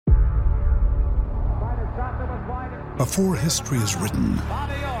Before history is written,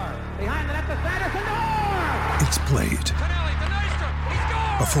 it's played.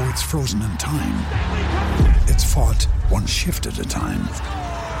 Before it's frozen in time, it's fought one shift at a time.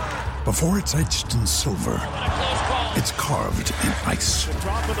 Before it's etched in silver, it's carved in ice.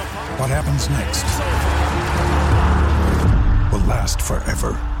 What happens next will last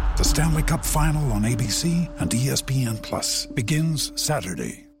forever. The Stanley Cup Final on ABC and ESPN Plus begins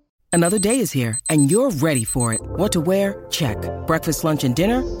Saturday. Another day is here, and you're ready for it. What to wear? Check. Breakfast, lunch, and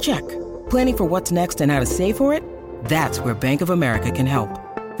dinner? Check. Planning for what's next and how to save for it? That's where Bank of America can help.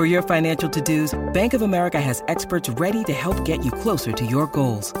 For your financial to-dos, Bank of America has experts ready to help get you closer to your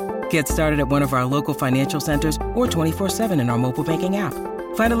goals. Get started at one of our local financial centers or 24/7 in our mobile banking app.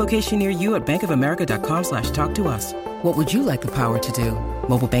 Find a location near you at bankofamerica.com/talktous. What would you like the power to do?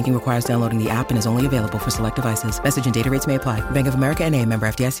 Mobile banking requires downloading the app and is only available for select devices. Message and data rates may apply. Bank of America N.A., member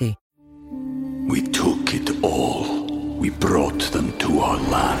FDIC. We took it all. We brought them to our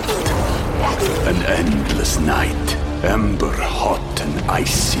land. An endless night, ember hot and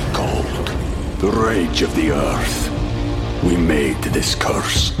icy cold. The rage of the earth. We made this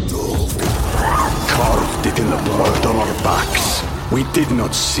curse. Carved it in the blood on our backs. We did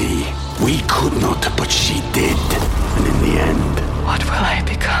not see. We could not, but she did. And in the end... What will I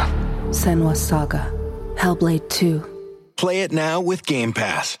become? Senua's Saga. Hellblade 2. Play it now with Game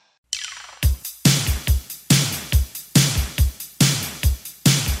Pass.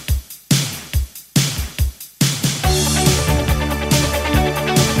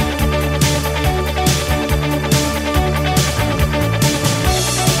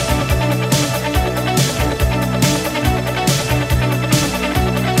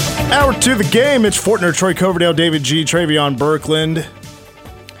 Hour to the game. It's Fortner, Troy Coverdale, David G, Travion Birkland.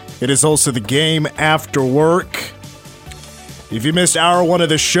 It is also the game after work. If you missed hour one of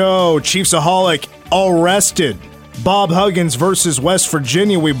the show, Chiefsaholic all rested. Bob Huggins versus West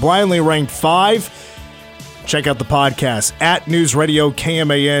Virginia. We blindly ranked 5. Check out the podcast at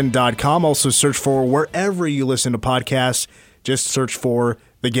newsradiokman.com. Also search for wherever you listen to podcasts. Just search for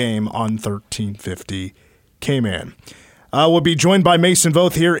the game on 1350 K-Man. We'll be joined by Mason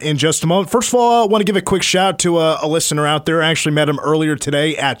Voth here in just a moment. First of all, I want to give a quick shout to a listener out there. I actually met him earlier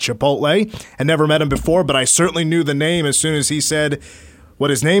today at Chipotle. I never met him before, but I certainly knew the name as soon as he said what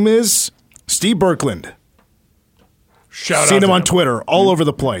his name is. Steve Birkland. Seen him on Twitter all over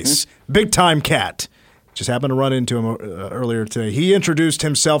the place. Big time cat. Just happened to run into him earlier today. He introduced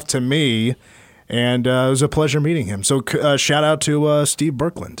himself to me, and it was a pleasure meeting him. So shout out to Steve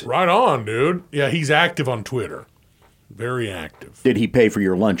Birkland. Right on, dude. Yeah, he's active on Twitter. Very active. Did he pay for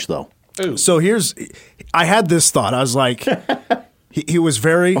your lunch, though? Ooh. So I had this thought. I was like, he was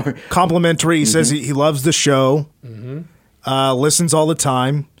very complimentary. He says he loves the show, listens all the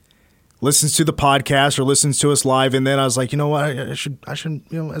time, listens to the podcast or listens to us live. And then I was like, you know what? I should,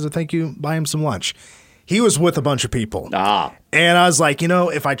 as a thank you, buy him some lunch. He was with a bunch of people. And I was like,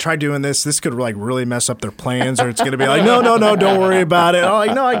 if I try doing this could like really mess up their plans, or it's going to be like, no, don't worry about it. I'm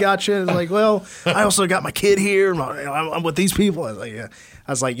like, no, I got you. It's like, well, I also got my kid here. I'm with these people. I was like, yeah.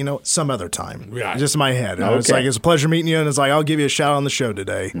 I was like, some other time. Yeah. Just in my head. Okay. I was like, it's a pleasure meeting you. And it's like, I'll give you a shout on the show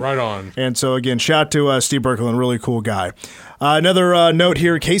today. Right on. And so, again, shout out to Steve Birkland, really cool guy. Another note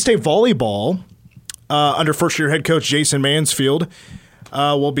here, K-State volleyball under first-year head coach Jason Mansfield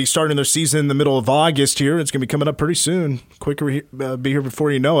will be starting their season in the middle of August here. It's going to be coming up pretty soon. Quicker be here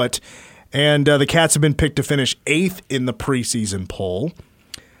before you know it. And the Cats have been picked to finish 8th in the preseason poll.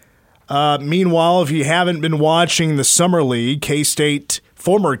 Meanwhile, if you haven't been watching the Summer League, K-State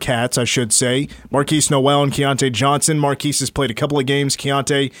former Cats, I should say, Marquise Noel and Keontae Johnson. Marquise has played a couple of games.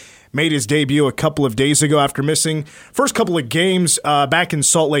 Keontae made his debut a couple of days ago after missing first couple of games back in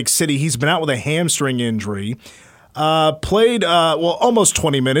Salt Lake City. He's been out with a hamstring injury. Played almost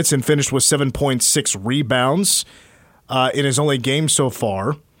 20 minutes and finished with 7.6 rebounds in his only game so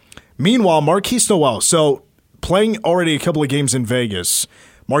far. Meanwhile, Marquise Noel, so playing already a couple of games in Vegas.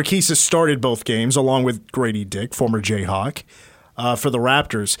 Marquise has started both games along with Grady Dick, former Jayhawk, for the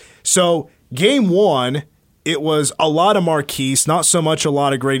Raptors. So game one, it was a lot of Marquise, not so much a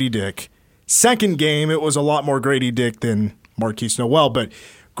lot of Grady Dick. Second game, it was a lot more Grady Dick than Marquise Noel, but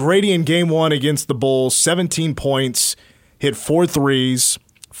Grady in game one against the Bulls, 17 points, hit 4 threes,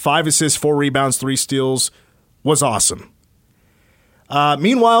 5 assists, 4 rebounds, 3 steals, was awesome.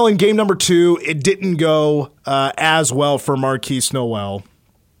 Meanwhile, in game number 2, it didn't go as well for Marquise Noel.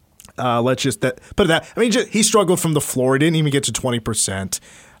 Let's just put it that. I mean, he struggled from the floor. He didn't even get to 20%.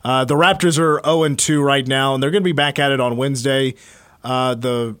 The Raptors are 0-2 right now, and they're going to be back at it on Wednesday.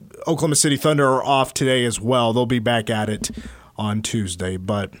 The Oklahoma City Thunder are off today as well. They'll be back at it on Tuesday.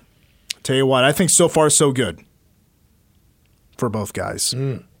 But tell you what, I think so far so good. for both guys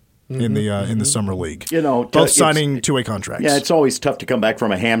in the summer league. Both signing two-way contracts. Yeah, it's always tough to come back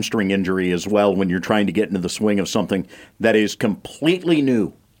from a hamstring injury as well when you're trying to get into the swing of something that is completely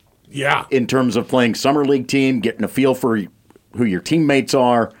new. Yeah. In terms of playing summer league team, getting a feel for who your teammates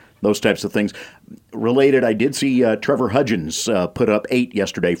are, those types of things. Related, I did see Trevor Hudgens put up 8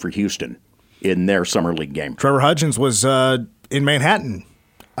 yesterday for Houston in their summer league game. Trevor Hudgens was in Manhattan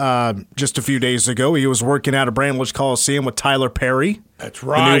just a few days ago. He was working out at Bramlage Coliseum with Tyler Perry. That's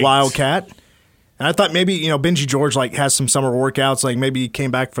right. The new Wildcat. And I thought maybe, Benji George has some summer workouts, maybe he came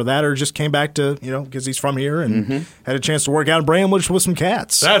back for that or just came back to, because he's from here and had a chance to work out in Bramlage with some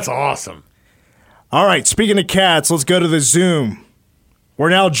cats. That's awesome. All right, speaking of cats, let's go to the Zoom. We're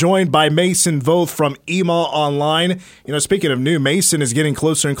now joined by Mason Voth from EMAW Online. Speaking of new, Mason is getting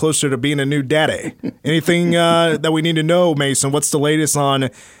closer and closer to being a new daddy. Anything that we need to know, Mason? What's the latest on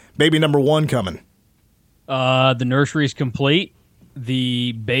baby number 1 coming? The nursery is complete.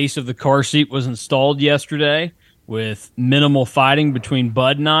 The base of the car seat was installed yesterday with minimal fighting between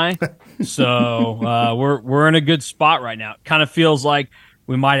Bud and I. So we're in a good spot right now. It kind of feels like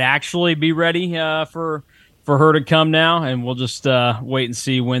we might actually be ready for her to come now, and we'll just wait and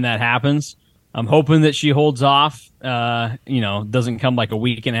see when that happens. I'm hoping that she holds off, doesn't come like a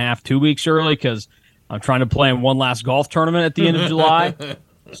week and a half, 2 weeks early, because I'm trying to play in one last golf tournament at the end of July.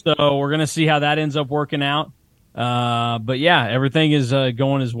 So we're going to see how that ends up working out. But yeah, everything is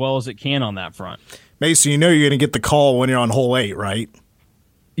going as well as it can on that front. Mason, you're going to get the call when you're on hole 8, right?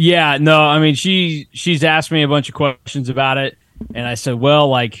 Yeah, no, I mean, she's asked me a bunch of questions about it, and I said,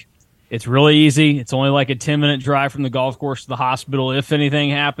 well, it's really easy. It's only like a 10-minute drive from the golf course to the hospital if anything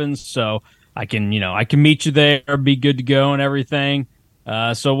happens. So I can meet you there, be good to go and everything.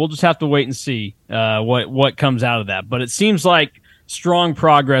 So we'll just have to wait and see what comes out of that. But it seems like strong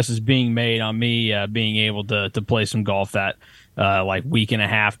progress is being made on me being able to play some golf that week and a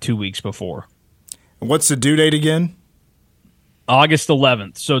half, 2 weeks before. What's the due date again? August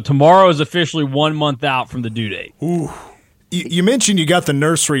 11th. So tomorrow is officially 1 month out from the due date. Ooh. You mentioned you got the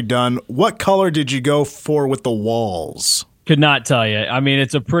nursery done. What color did you go for with the walls? Could not tell you. I mean,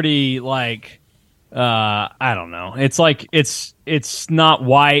 it's a pretty I don't know. It's it's not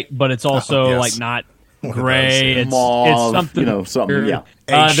white, but it's also not gray. It's something. Something. Yeah.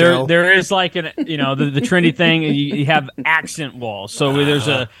 There is the trendy thing. You have accent walls. So there's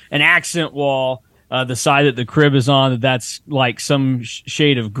an accent wall. The side that the crib is on, that's like some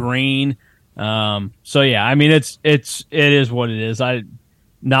shade of green. So yeah, I mean, it is what it is.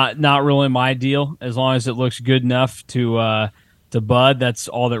 Not really my deal. As long as it looks good enough to Bud, that's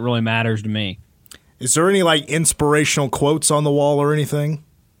all that really matters to me. Is there any inspirational quotes on the wall or anything?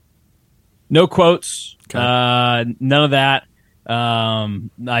 No quotes. Okay. None of that.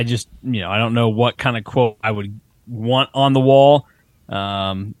 I just, I don't know what kind of quote I would want on the wall.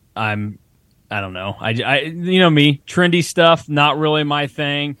 I don't know. I me, trendy stuff, not really my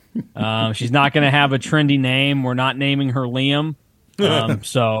thing. She's not going to have a trendy name. We're not naming her Liam.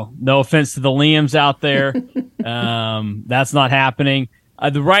 So no offense to the Liams out there. That's not happening.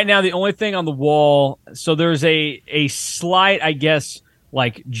 Right now, the only thing on the wall, so there's a slight, I guess,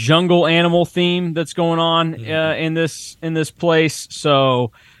 jungle animal theme that's going on in this place.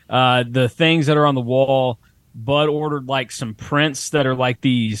 So the things that are on the wall, Bud ordered some prints that are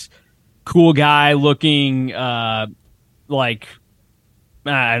these cool guy looking, I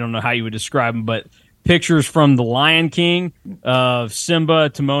don't know how you would describe them, but pictures from The Lion King of Simba,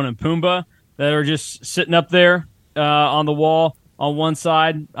 Timon, and Pumbaa that are just sitting up there on the wall on one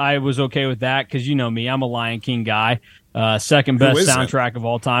side. I was okay with that because you know me, I'm a Lion King guy. Second best soundtrack of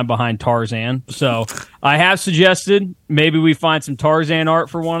all time behind Tarzan. So I have suggested maybe we find some Tarzan art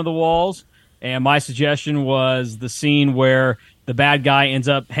for one of the walls. And my suggestion was the scene where the bad guy ends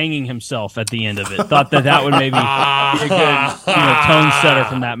up hanging himself at the end of it. Thought that would maybe be a good tone setter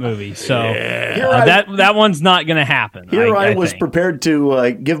from that movie. So that one's not going to happen. I was prepared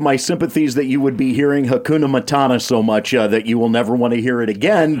to give my sympathies that you would be hearing Hakuna Matata so much that you will never want to hear it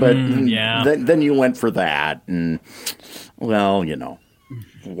again. But then you went for that. And, well,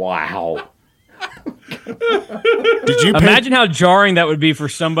 wow. Did you imagine how jarring that would be for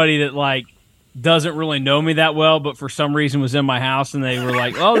somebody that doesn't really know me that well, but for some reason was in my house and they were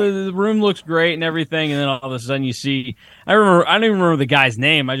like, oh, the room looks great and everything. And then all of a sudden you see, I don't even remember the guy's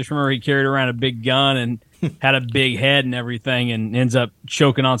name. I just remember he carried around a big gun and had a big head and everything and ends up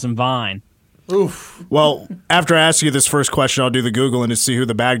choking on some vine. Oof. Well, after I ask you this first question, I'll do the Googling to see who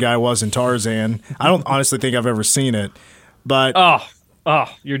the bad guy was in Tarzan. I don't honestly think I've ever seen it, but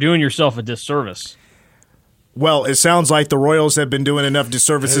you're doing yourself a disservice. Well, it sounds like the Royals have been doing enough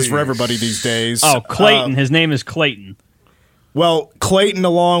disservices for everybody these days. Oh, Clayton. His name is Clayton. Well, Clayton,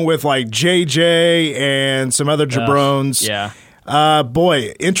 along with like JJ and some other jabrones. Yeah.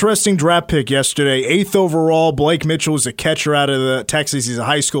 Boy, interesting draft pick yesterday. 8th overall, Blake Mitchell was a catcher out of the Texas. He's a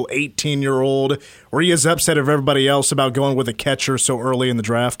high school 18-year-old. Were you as upset as everybody else about going with a catcher so early in the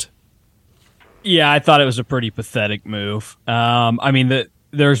draft? Yeah, I thought it was a pretty pathetic move.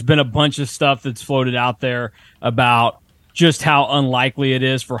 There's been a bunch of stuff that's floated out there about just how unlikely it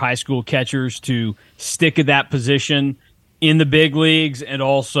is for high school catchers to stick at that position in the big leagues and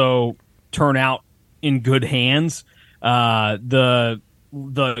also turn out in good hands. The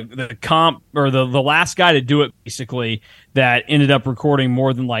comp or the last guy to do it basically that ended up recording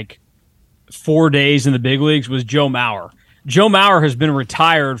more than like 4 days in the big leagues was Joe Mauer. Joe Mauer has been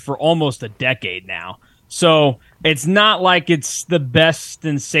retired for almost a decade now. So it's not like it's the best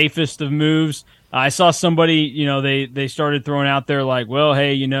and safest of moves. I saw somebody, they started throwing out there like, well,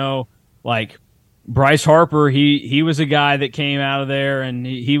 hey, like Bryce Harper, he was a guy that came out of there and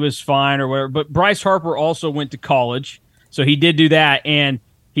he was fine or whatever. But Bryce Harper also went to college, so he did do that, and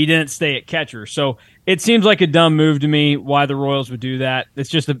he didn't stay at catcher. So it seems like a dumb move to me why the Royals would do that. It's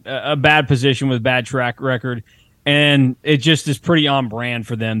just a bad position with bad track record, and it just is pretty on brand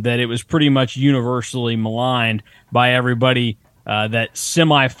for them that it was pretty much universally maligned by everybody that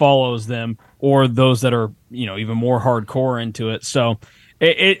semi-follows them or those that are even more hardcore into it. So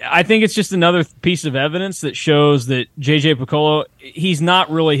I think it's just another piece of evidence that shows that J.J. Picollo, he's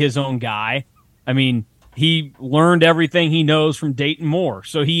not really his own guy. I mean, he learned everything he knows from Dayton Moore.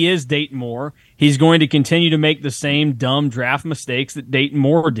 So he is Dayton Moore. He's going to continue to make the same dumb draft mistakes that Dayton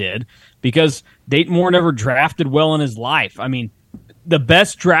Moore did because Dayton Moore never drafted well in his life. I mean, the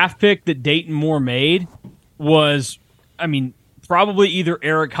best draft pick that Dayton Moore made was, probably either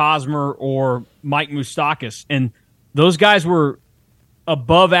Eric Hosmer or Mike Moustakas. And those guys were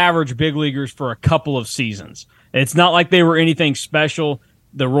above average big leaguers for a couple of seasons. It's not like they were anything special.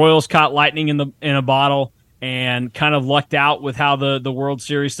 The Royals caught lightning in a bottle and kind of lucked out with how the World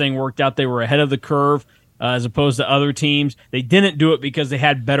Series thing worked out. They were ahead of the curve as opposed to other teams. They didn't do it because they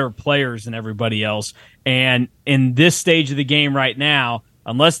had better players than everybody else. And in this stage of the game right now,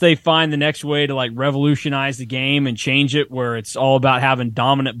 unless they find the next way to like revolutionize the game and change it where it's all about having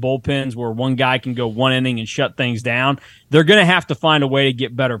dominant bullpens where one guy can go one inning and shut things down, they're going to have to find a way to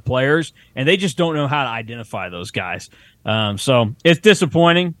get better players, and they just don't know how to identify those guys. So it's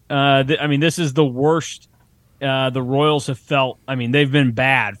disappointing. This is the worst the Royals have felt. They've been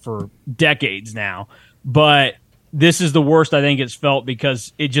bad for decades now, but this is the worst I think it's felt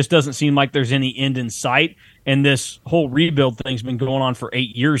because it just doesn't seem like there's any end in sight. And this whole rebuild thing's been going on for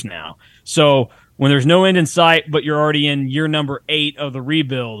 8 years now. So when there's no end in sight, but you're already in year number 8 of the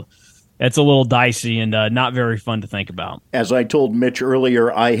rebuild, that's a little dicey and not very fun to think about. As I told Mitch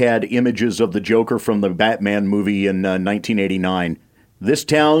earlier, I had images of the Joker from the Batman movie in 1989. This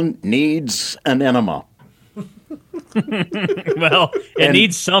town needs an enema. Well, it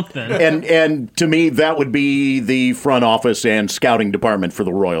needs something. And to me, that would be the front office and scouting department for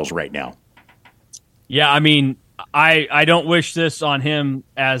the Royals right now. Yeah, I don't wish this on him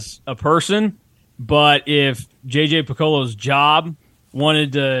as a person, but if J.J. Picollo's job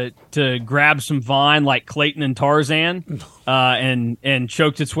wanted to grab some vine like Clayton and Tarzan and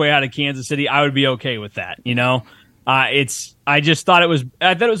choked its way out of Kansas City, I would be okay with that. I thought it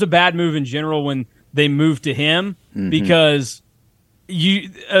was a bad move in general when they moved to him because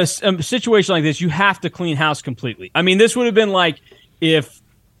a situation like this, you have to clean house completely. This would have been like if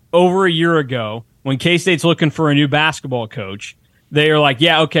over a year ago, when K-State's looking for a new basketball coach, they are like,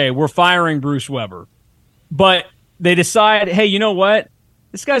 yeah, okay, we're firing Bruce Weber. But they decide, hey, you know what?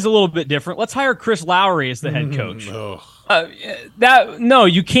 This guy's a little bit different. Let's hire Chris Lowry as the head coach. No,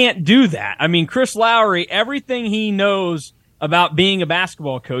 you can't do that. Chris Lowry, everything he knows about being a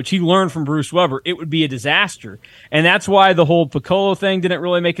basketball coach, he learned from Bruce Weber. It would be a disaster. And that's why the whole Picollo thing didn't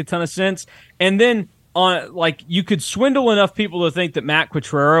really make a ton of sense. And then you could swindle enough people to think that Matt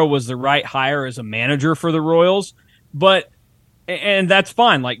Quatraro was the right hire as a manager for the Royals, and that's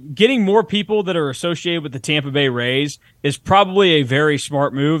fine. Like, getting more people that are associated with the Tampa Bay Rays is probably a very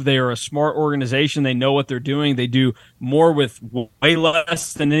smart move. They are a smart organization. They know what they're doing. They do more with way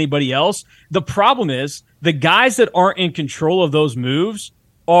less than anybody else. The problem is the guys that aren't in control of those moves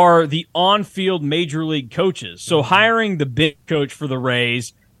are the on-field major league coaches. So hiring the big coach for the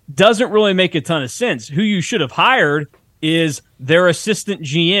Rays doesn't really make a ton of sense. Who you should have hired is their assistant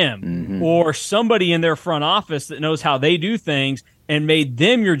GM or somebody in their front office that knows how they do things and made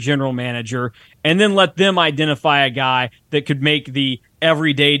them your general manager, and then let them identify a guy that could make the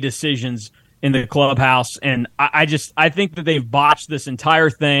everyday decisions in the clubhouse. And I think that they've botched this entire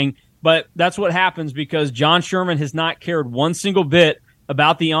thing. But that's what happens because John Sherman has not cared one single bit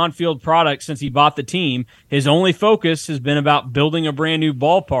about the on-field product since he bought the team. His only focus has been about building a brand new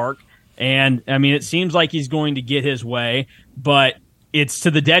ballpark. And, I mean, it seems like he's going to get his way, but it's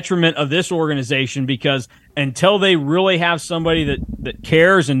to the detriment of this organization because until they really have somebody that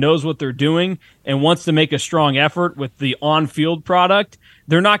cares and knows what they're doing and wants to make a strong effort with the on-field product,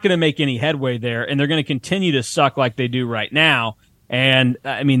 they're not going to make any headway there, and they're going to continue to suck like they do right now. And,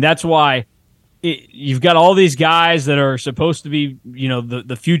 I mean, that's why you've got all these guys that are supposed to be,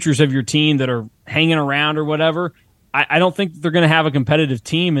 the futures of your team that are hanging around or whatever. I don't think they're going to have a competitive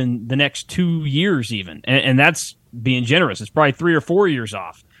team in the next 2 years even, and that's being generous. It's probably 3 or 4 years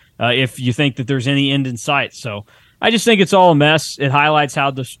off if you think that there's any end in sight. So I just think it's all a mess. It highlights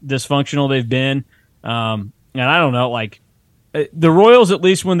how dysfunctional they've been. And I don't know, like the Royals, at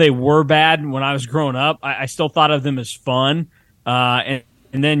least when they were bad when I was growing up, I still thought of them as fun. And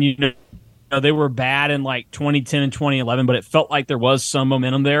then, they were bad in like 2010 and 2011, but it felt like there was some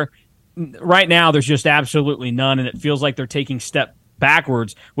momentum there. Right now, there's just absolutely none, and it feels like they're taking step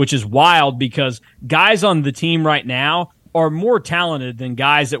backwards, which is wild because guys on the team right now are more talented than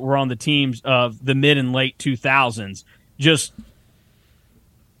guys that were on the teams of the mid and late 2000s. Just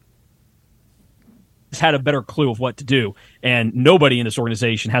had a better clue of what to do, and nobody in this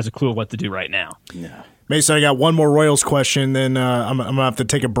organization has a clue of what to do right now. Yeah. Mason, I got one more Royals question, then I'm going to have to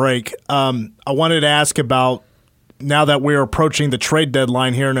take a break. I wanted to ask about, now that we're approaching the trade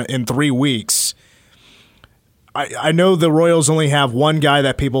deadline here in 3 weeks, I know the Royals only have one guy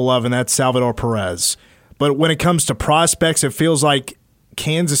that people love, and that's Salvador Perez. But when it comes to prospects, it feels like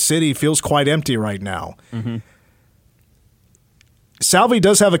Kansas City feels quite empty right now. Mm-hmm. Salvi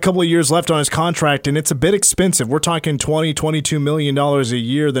does have a couple of years left on his contract, and it's a bit expensive. We're talking $20, $22 million a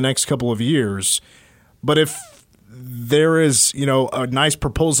year the next couple of years. But if there is, a nice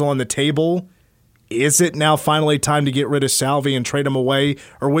proposal on the table, is it now finally time to get rid of Salvi and trade him away?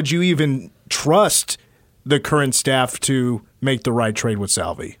 Or would you even trust the current staff to make the right trade with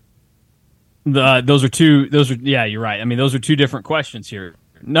Salvi? Yeah, you're right. I mean, those are two different questions here.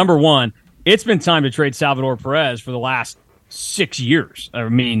 Number one, it's been time to trade Salvador Perez for the last 6 years. I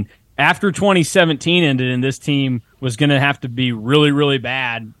mean, after 2017 ended and this team was going to have to be really, really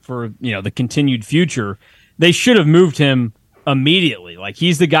bad for, the continued future, they should have moved him immediately. Like,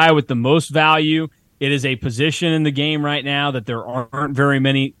 he's the guy with the most value. It is a position in the game right now that there aren't very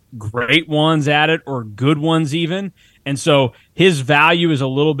many great ones at it or good ones even. And so his value is a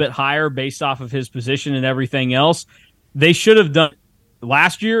little bit higher based off of his position and everything else. They should have done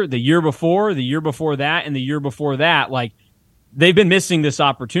last year, the year before that, and the year before that. Like, they've been missing this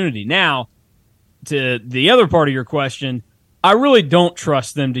opportunity. Now, to the other part of your question, I really don't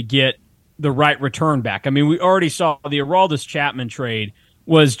trust them to get the right return back. I mean, we already saw the Aroldis Chapman trade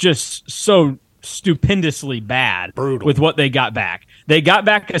was just so stupendously bad. Brutal. With what they got back. They got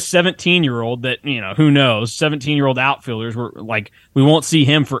back a 17-year-old that, who knows, 17-year-old outfielders were like, we won't see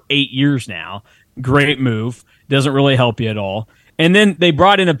him for 8 years now. Great move. Doesn't really help you at all. And then they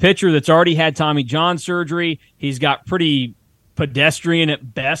brought in a pitcher that's already had Tommy John surgery. He's got pretty pedestrian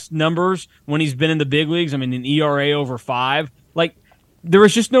at best numbers when he's been in the big leagues. I mean, an ERA over 5. Like, there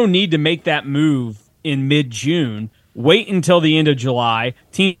was just no need to make that move in mid-June. Wait until the end of July.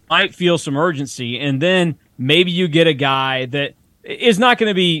 Team might feel some urgency, and then maybe you get a guy that is not going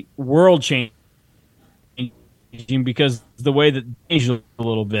to be world-changing because the way that changed a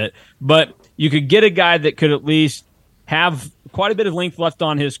little bit, but you could get a guy that could at least have quite a bit of length left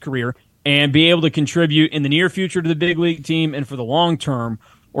on his career and be able to contribute in the near future to the big league team and for the long term,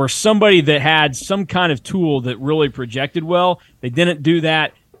 or somebody that had some kind of tool that really projected well. They didn't do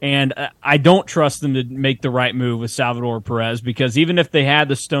that, and I don't trust them to make the right move with Salvador Perez because even if they had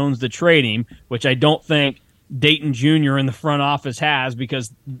the stones to trade him, which I don't think Dayton Jr. in the front office has,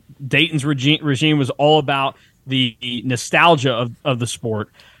 because Dayton's regime was all about the nostalgia of the sport,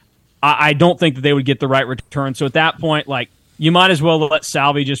 I don't think that they would get the right return. So at that point, like, you might as well let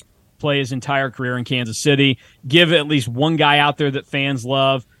Salvi just play his entire career in Kansas City, give at least one guy out there that fans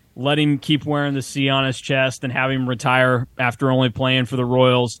love, let him keep wearing the C on his chest and have him retire after only playing for the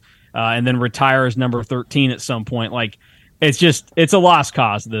Royals, and then retire as number 13 at some point. Like, it's a lost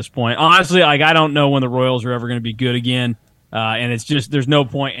cause at this point. Honestly, like, I don't know when the Royals are ever going to be good again, and it's just there's no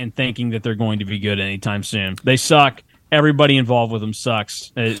point in thinking that they're going to be good anytime soon. They suck. Everybody involved with them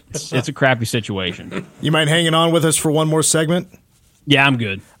sucks. It's a crappy situation. You mind hanging on with us for one more segment? Yeah, I'm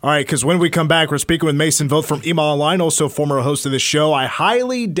good. All right, because when we come back, we're speaking with Mason Voth from EMAW Online, also former host of this show. I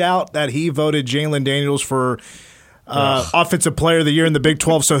highly doubt that he voted Jalen Daniels for Offensive Player of the Year in the Big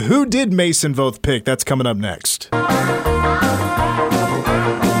 12. So who did Mason Voth pick? That's coming up next.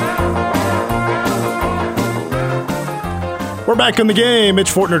 We're back in the game. Mitch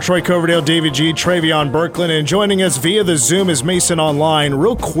Fortner, Troy Coverdale, David G, Travion Berklin, and joining us via the Zoom is Mason Online.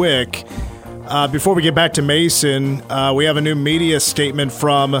 Real quick, before we get back to Mason, we have a new media statement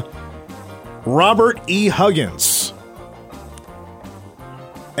from Robert E. Huggins.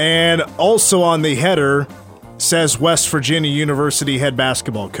 And also on the header says West Virginia University head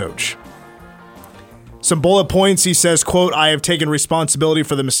basketball coach. Some bullet points. He says, quote, I have taken responsibility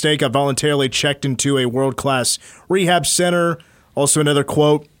for the mistake. I voluntarily checked into a world-class rehab center. Also another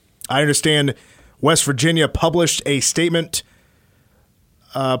quote, I understand West Virginia published a statement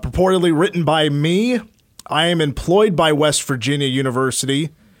purportedly written by me. I am employed by West Virginia University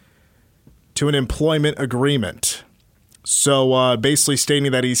to an employment agreement. So basically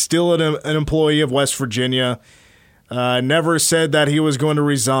stating that he's still an employee of West Virginia. Never said that he was going to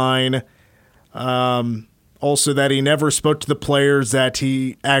resign. Also that he never spoke to the players that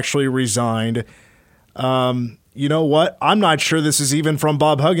he actually resigned. You know what? I'm not sure this is even from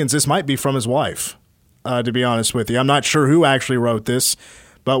Bob Huggins. This might be from his wife, to be honest with you. I'm not sure who actually wrote this,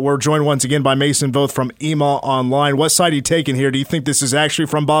 but we're joined once again by Mason Voth from EMAW Online. What side are you taking here? Do you think this is actually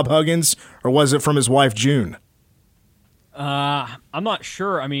from Bob Huggins, or was it from his wife, June? I'm not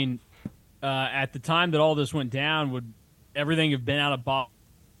sure. I mean, at the time that all this went down, would everything have been out of Bob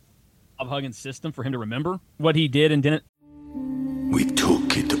Huggins' system for him to remember what he did and didn't? We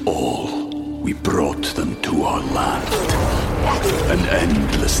took it all. We brought them to our land. An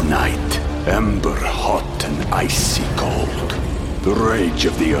endless night, ember hot and icy cold. The rage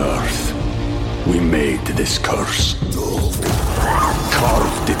of the earth. We made this curse.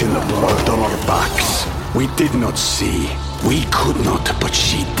 Carved it in the blood on our backs. We did not see. We could not, but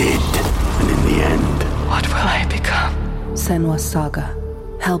she did. And in the end... What will I become? Senua's Saga.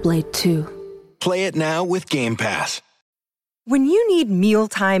 Hellblade 2. Play it now with Game Pass. When you need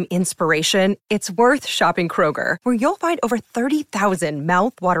mealtime inspiration, it's worth shopping Kroger, where you'll find over 30,000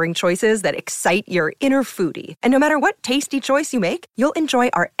 mouth-watering choices that excite your inner foodie. And no matter what tasty choice you make, you'll enjoy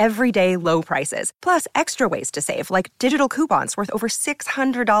our everyday low prices, plus extra ways to save, like digital coupons worth over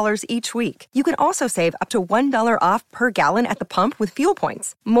 $600 each week. You can also save up to $1 off per gallon at the pump with fuel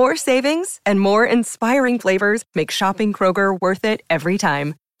points. More savings and more inspiring flavors make shopping Kroger worth it every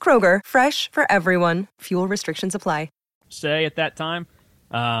time. Kroger, fresh for everyone. Fuel restrictions apply. Say at that time.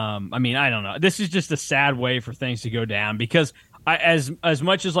 I mean, I don't know. This is just a sad way for things to go down because as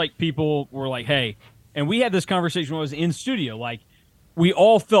much as like people were like, hey, and we had this conversation when I was in studio, like we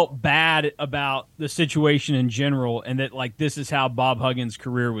all felt bad about the situation in general and that like this is how Bob Huggins'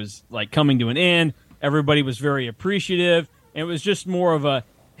 career was like coming to an end. Everybody was very appreciative. And it was just more of a,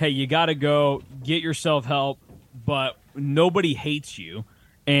 hey, you got to go get yourself help, but nobody hates you.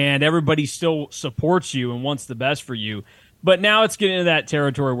 And everybody still supports you and wants the best for you. But now it's getting into that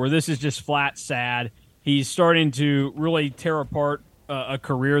territory where this is just flat sad. He's starting to really tear apart a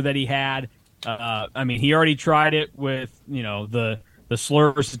career that he had. I mean, he already tried it with, you know, the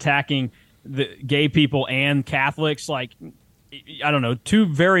slurs attacking the gay people and Catholics. Like, I don't know, two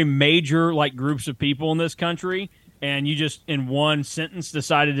very major like groups of people in this country. And you just in one sentence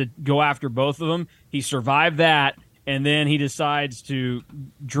decided to go after both of them. He survived that. And then he decides to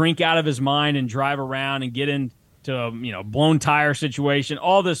drink out of his mind and drive around and get into a, you know, blown tire situation,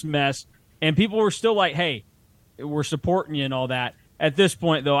 all this mess. And people were still like, hey, we're supporting you and all that. At this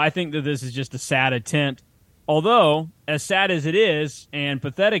point, though, I think that this is just a sad attempt. Although, as sad as it is and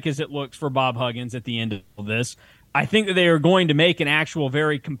pathetic as it looks for Bob Huggins at the end of this, I think that they are going to make an actual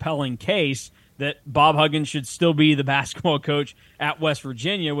very compelling case that Bob Huggins should still be the basketball coach at West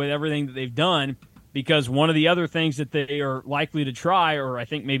Virginia with everything that they've done. Because one of the other things that they are likely to try, or I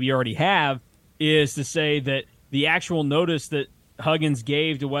think maybe already have, is to say that the actual notice that Huggins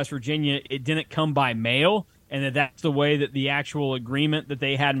gave to West Virginia, it didn't come by mail, and that that's the way that the actual agreement that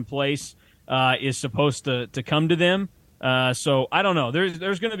they had in place is supposed to come to them. So I don't know.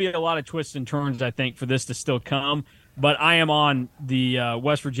 There's going to be a lot of twists and turns, I think, for this to still come. But I am on the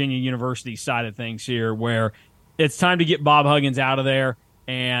West Virginia University side of things here, where it's time to get Bob Huggins out of there,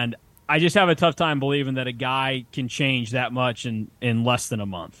 and I just have a tough time believing that a guy can change that much in less than a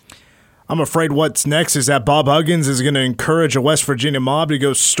month. I'm afraid what's next is that Bob Huggins is going to encourage a West Virginia mob to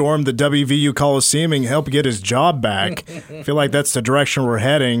go storm the WVU Coliseum and help get his job back. I feel like that's the direction we're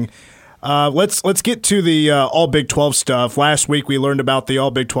heading. Let's get to the All Big 12 stuff. Last week we learned about the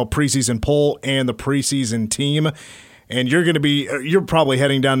All Big 12 preseason poll and the preseason team, and you're probably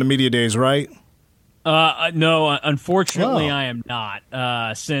heading down to media days, right? No, unfortunately, I am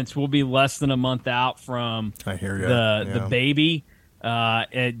not. Since we'll be less than a month out from the baby,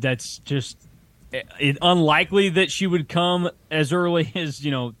 that's just unlikely that she would come as early as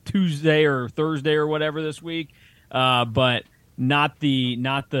Tuesday or Thursday or whatever this week. But not the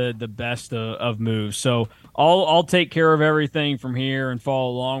best of moves. So I'll take care of everything from here and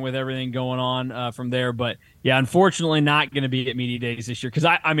follow along with everything going on from there. But yeah, unfortunately, not going to be at media days this year because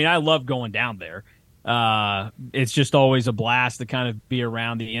I love going down there. It's just always a blast to kind of be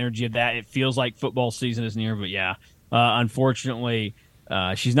around the energy of that. It feels like football season is near, but yeah, unfortunately.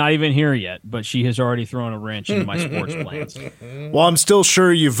 She's not even here yet, but she has already thrown a wrench into my sports plans. Well, I'm still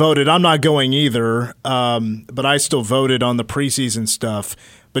sure you voted. I'm not going either, but I still voted on the preseason stuff.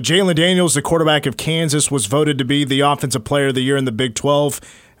 But Jalen Daniels, the quarterback of Kansas, was voted to be the Offensive Player of the Year in the Big 12.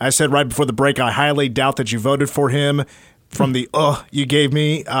 I said right before the break, I highly doubt that you voted for him. From the you gave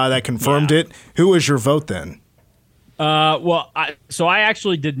me, that confirmed it. Who was your vote then? I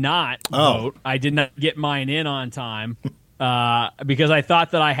actually did not vote. I did not get mine in on time. Because I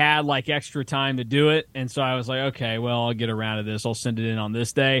thought that I had like extra time to do it. And so I was like, okay, well, I'll get around to this. I'll send it in on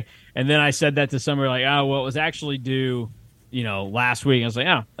this day. And then I said that to somebody like, oh, well, it was actually due, last week. I was like,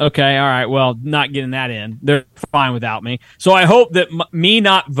 oh, okay. All right. Well, not getting that in. They're fine without me. So I hope that me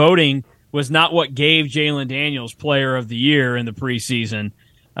not voting was not what gave Jalen Daniels Player of the Year in the preseason.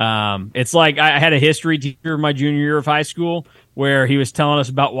 It's like I had a history teacher my junior year of high school where he was telling us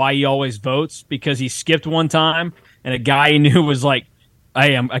about why he always votes because he skipped one time. And a guy he knew was like,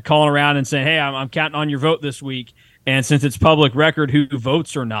 hey, I'm calling around and saying, hey, I'm counting on your vote this week. And since it's public record who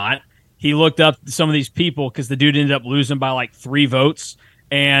votes or not, he looked up some of these people because the dude ended up losing by like 3 votes.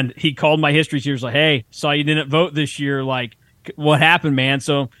 And he called my history teacher, was like, hey, saw you didn't vote this year. Like, what happened, man?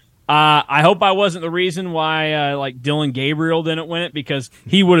 So I hope I wasn't the reason why like Dylan Gabriel didn't win it because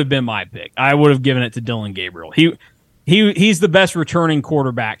he would have been my pick. I would have given it to Dylan Gabriel. He's the best returning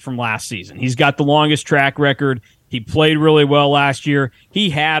quarterback from last season. He's got the longest track record. He played really well last year. He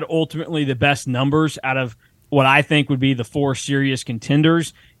had ultimately the best numbers out of what I think would be the 4 serious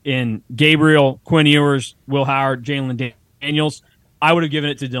contenders in Gabriel, Quinn Ewers, Will Howard, Jalen Daniels. I would have given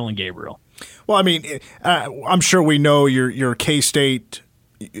it to Dylan Gabriel. Well, I mean, I'm sure we know your K-State,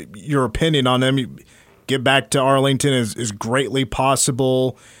 your opinion on them. Get back to Arlington is greatly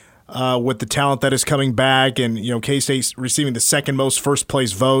possible with the talent that is coming back, and K-State receiving the second most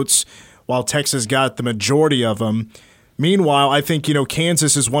first-place votes, while Texas got the majority of them. Meanwhile, I think,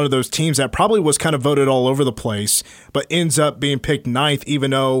 Kansas is one of those teams that probably was kind of voted all over the place, but ends up being picked 9th,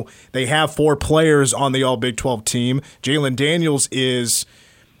 even though they have 4 players on the All-Big 12 team. Jalen Daniels is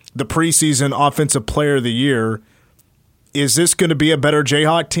the preseason Offensive Player of the Year. Is this going to be a better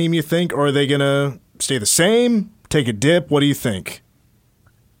Jayhawk team, you think, or are they going to stay the same, take a dip? What do you think?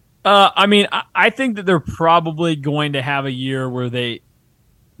 I think that they're probably going to have a year where they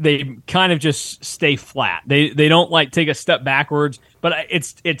kind of just stay flat. They don't like take a step backwards, but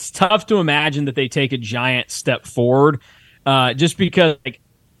it's tough to imagine that they take a giant step forward, just because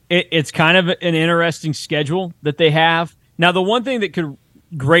it's kind of an interesting schedule that they have. Now, the one thing that could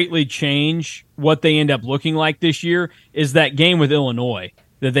greatly change what they end up looking like this year is that game with Illinois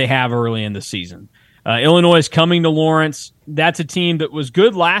that they have early in the season. Illinois is coming to Lawrence. That's a team that was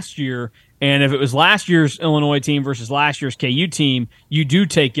good last year. And if it was last year's Illinois team versus last year's KU team, you do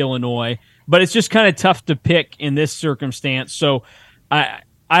take Illinois. But it's just kind of tough to pick in this circumstance. So I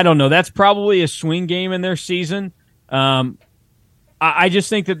don't know. That's probably a swing game in their season. I just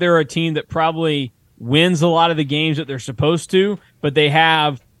think that they're a team that probably wins a lot of the games that they're supposed to, but they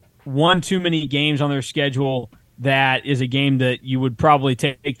have one too many games on their schedule that is a game that you would probably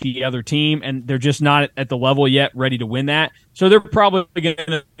take the other team, and they're just not at the level yet ready to win that. So they're probably going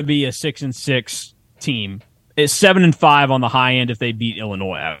to be a 6-6 team. It's 7-5 on the high end if they beat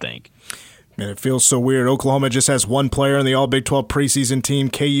Illinois, I think. Man, it feels so weird. Oklahoma just has 1 player in the All-Big 12 preseason team.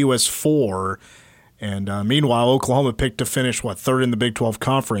 KU has 4. And meanwhile, Oklahoma picked to finish, 3rd in the Big 12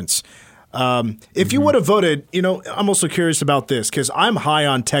 conference. If you would have voted, I'm also curious about this because I'm high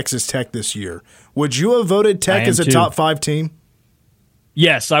on Texas Tech this year. Would you have voted Tech as a top 5 team?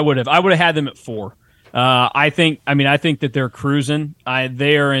 Yes, I would have. I would have had them at 4. I think that they're cruising.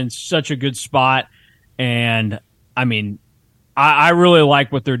 They are in such a good spot, and I really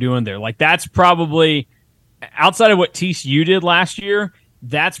like what they're doing there. Like, that's probably outside of what TCU did last year.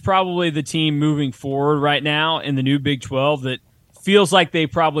 That's probably the team moving forward right now in the new Big 12 that feels like they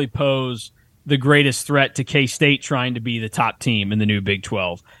probably pose the greatest threat to K-State trying to be the top team in the new Big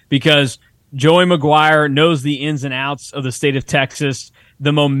 12 because Joey McGuire knows the ins and outs of the state of Texas,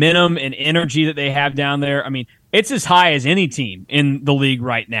 the momentum and energy that they have down there. It's as high as any team in the league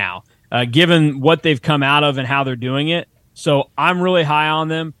right now, given what they've come out of and how they're doing it. So I'm really high on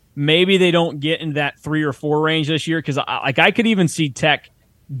them. Maybe they don't get into that 3 or 4 range this year because I could even see Tech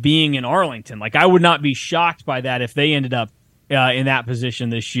being in Arlington. Like, I would not be shocked by that if they ended up in that position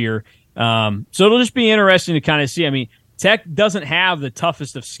this year. So it'll just be interesting to kind of see. Tech doesn't have the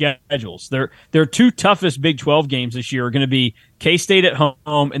toughest of schedules. Their two toughest Big 12 games this year are going to be K-State at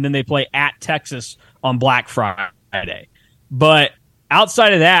home, and then they play at Texas on Black Friday. But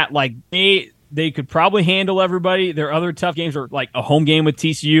outside of that, like they could probably handle everybody. Their other tough games are like a home game with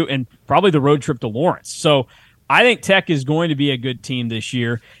TCU and probably the road trip to Lawrence. So I think Tech is going to be a good team this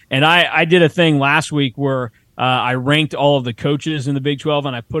year. And I did a thing last week where I ranked all of the coaches in the Big 12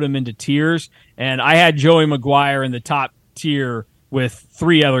 and I put them into tiers. And I had Joey McGuire in the top tier with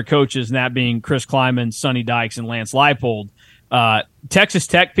three other coaches, and that being Chris Kleiman, Sonny Dykes, and Lance Leipold. Texas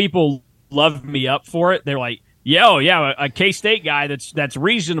Tech people loved me up for it. They're like, a K-State guy that's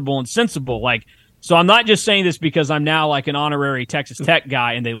reasonable and sensible. Like, so I'm not just saying this because I'm now like an honorary Texas Tech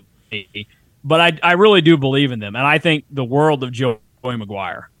guy, but I really do believe in them, and I think the world of Joey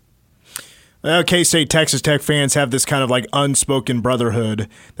McGuire. K-State, Texas Tech fans have this kind of like unspoken brotherhood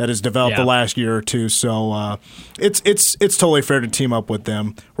that has developed the last year or two. So it's totally fair to team up with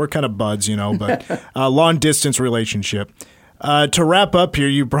them. We're kind of buds, but long distance relationship. To wrap up here,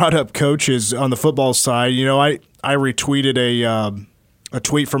 you brought up coaches on the football side. I retweeted a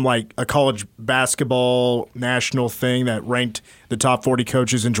tweet from like a college basketball national thing that ranked the top 40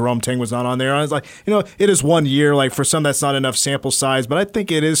 coaches, and Jerome Tang was not on there. I was like, it is 1 year. Like for some, that's not enough sample size, but I think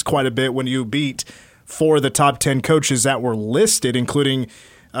it is quite a bit when you beat 4 of the top 10 coaches that were listed, including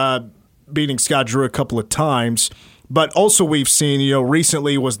beating Scott Drew a couple of times. But also we've seen,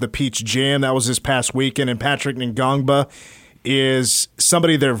 recently was the Peach Jam. That was this past weekend, and Patrick Ngongba is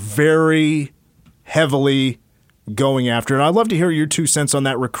somebody they're very heavily going after, and I'd love to hear your 2 cents on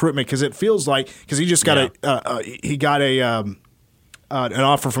that recruitment, because it feels like he just got an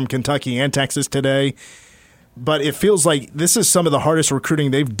offer from Kentucky and Texas today, but it feels like this is some of the hardest recruiting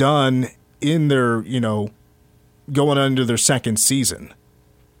they've done in their going into their second season.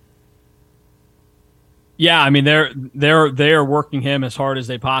 Yeah, I mean they are working him as hard as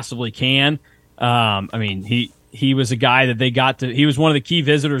they possibly can. He was a guy that he was one of the key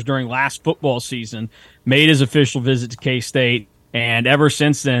visitors during last football season, made his official visit to K-State, and ever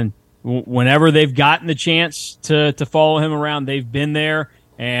since then, whenever they've gotten the chance to follow him around, they've been there,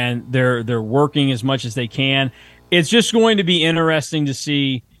 and they're working as much as they can. It's just going to be interesting to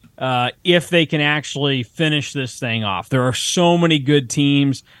see if they can actually finish this thing off. There are so many good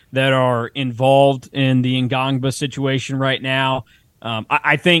teams that are involved in the Ngongba situation right now.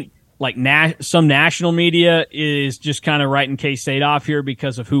 I think like some national media is just kind of writing K-State off here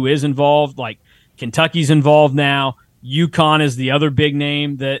because of who is involved. Like Kentucky's involved now. UConn is the other big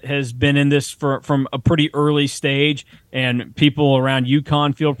name that has been in this from a pretty early stage, and people around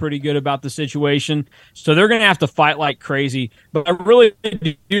UConn feel pretty good about the situation. So they're going to have to fight like crazy. But I really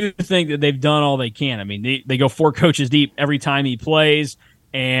do think that they've done all they can. I mean, they go 4 coaches deep every time he plays,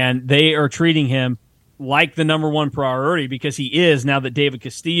 and they are treating him like the number one priority, because he is, now that David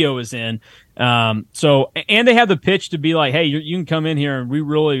Castillo is in. And they have the pitch to be like, hey, you can come in here and we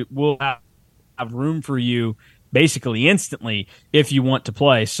really will have room for you basically instantly if you want to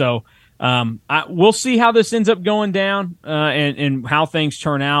play. So we'll see how this ends up going down and how things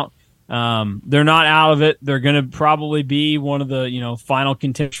turn out. They're not out of it. They're going to probably be one of the final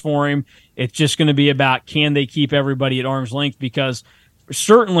contenders for him. It's just going to be about, can they keep everybody at arm's length, because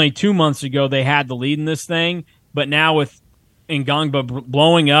certainly 2 months ago they had the lead in this thing, but now with Ngongba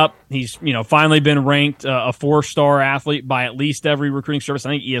blowing up, he's finally been ranked a 4-star athlete by at least every recruiting service.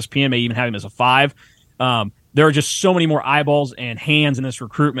 I think ESPN may even have him as a 5. There are just so many more eyeballs and hands in this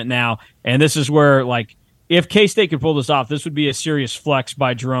recruitment now, and this is where, like, if K-State could pull this off, this would be a serious flex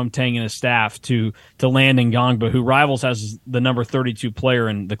by Jerome Tang and his staff to land Ngongba, who rivals as the number 32 player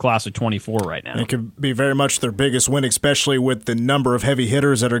in the class of 24 right now. It could be very much their biggest win, especially with the number of heavy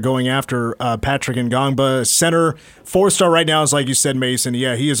hitters that are going after Patrick Ngongba. Center, 4-star right now is, like you said, Mason.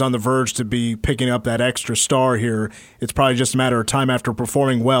 Yeah, he is on the verge to be picking up that extra star here. It's probably just a matter of time after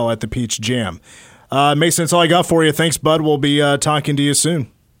performing well at the Peach Jam. Mason, that's all I got for you. Thanks, bud. We'll be talking to you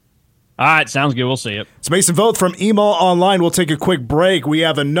soon. All right, sounds good. We'll see you. It's Mason Voth from EMAW Online. We'll take a quick break. We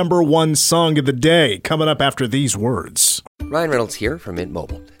have a number 1 song of the day coming up after these words. Ryan Reynolds here from Mint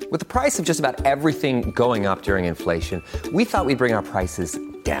Mobile. With the price of just about everything going up during inflation, we thought we'd bring our prices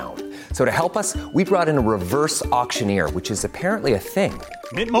down. So to help us, we brought in a reverse auctioneer, which is apparently a thing.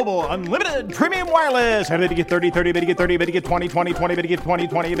 Mint Mobile Unlimited Premium Wireless. How to get 30, 30, bit to get 30, bit to get 20, 20, 20, bit to get 20,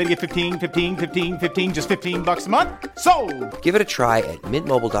 20, bit to get 15, 15, 15, 15, just $15 a month? Sold! Give it a try at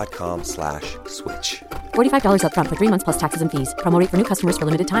mintmobile.com/switch. $45 up front for 3 months plus taxes and fees. Promo rate for new customers for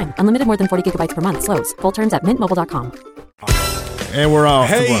limited time. Unlimited more than 40 gigabytes per month. Slows full terms at mintmobile.com. And we're off.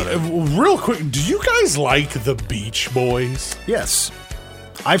 Hey, real quick, do you guys like the Beach Boys? Yes.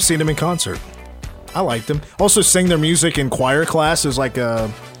 I've seen them in concert. I liked them. Also, sang their music in choir class is like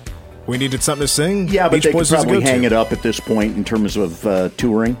we needed something to sing. Yeah, but Beach they could Boys was probably a go-to. hang it up at this point in terms of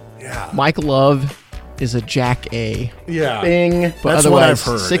touring. Yeah. Mike Love is a Jack A. Yeah. Bing. But That's what I've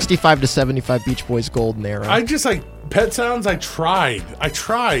heard. 65 to 75 Beach Boys golden era. I just like Pet Sounds. I tried,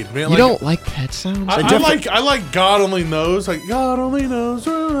 man. You don't like Pet Sounds? I like God Only Knows. Like God Only Knows.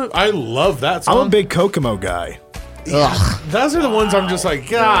 I love that song. I'm a big Kokomo guy. Ugh. Those are the ones I'm just like,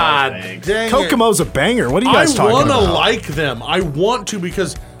 God dang Kokomo's a banger. What are you guys talking about? I want to like them. I want to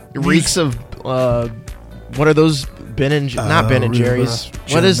because it reeks of what are those? Not Ben and Jerry's.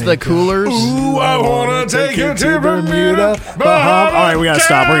 What is the Coolers? Ooh, I wanna take you to Bermuda. All right, we gotta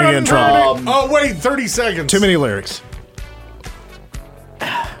stop. We're gonna get in trouble. Oh wait, 30 seconds. Too many lyrics.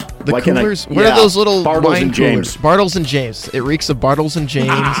 The Coolers. What are those little Bartles wine and James. coolers? Bartles and James. It reeks of Bartles and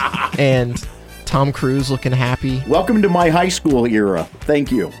James and Tom Cruise looking happy. Welcome to my high school era.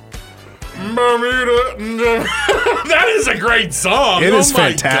 Thank you. Bermuda. That is a great song. It is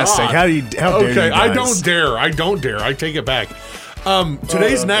fantastic. God. How dare you guys? I don't dare. I take it back.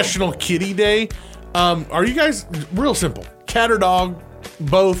 Today's National Kitty Day. Are you guys real simple? Cat or dog?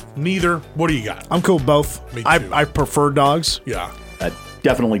 Both? Neither? What do you got? I'm cool with both. Me too. I prefer dogs. Yeah.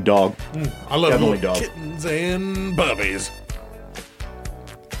 Definitely dog. I love Definitely little dog. kittens and puppies.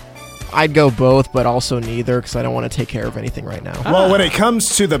 I'd go both, but also neither because I don't want to take care of anything right now. Well, when it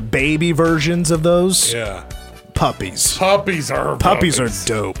comes to the baby versions of those, Yeah. puppies. Puppies are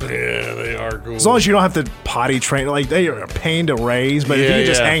dope. Yeah, they are cool. As long as you don't have to potty train, like they are a pain to raise, but if you can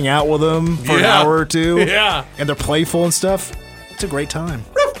just hang out with them for an hour or two, and they're playful and stuff, it's a great time.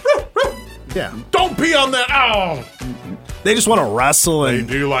 Yeah. Don't pee on that. Oh. They just want to wrestle They and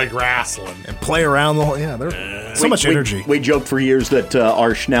do like wrestling. and play around the whole. Yeah, they're so much energy. We joked for years that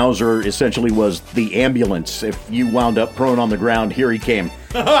our Schnauzer essentially was the ambulance. If you wound up prone on the ground, here he came.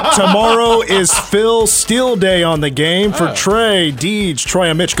 Tomorrow is Phil Steele Day on the game for Trey, Deej, Troy,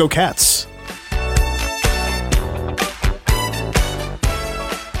 and Mitch. Go Cats.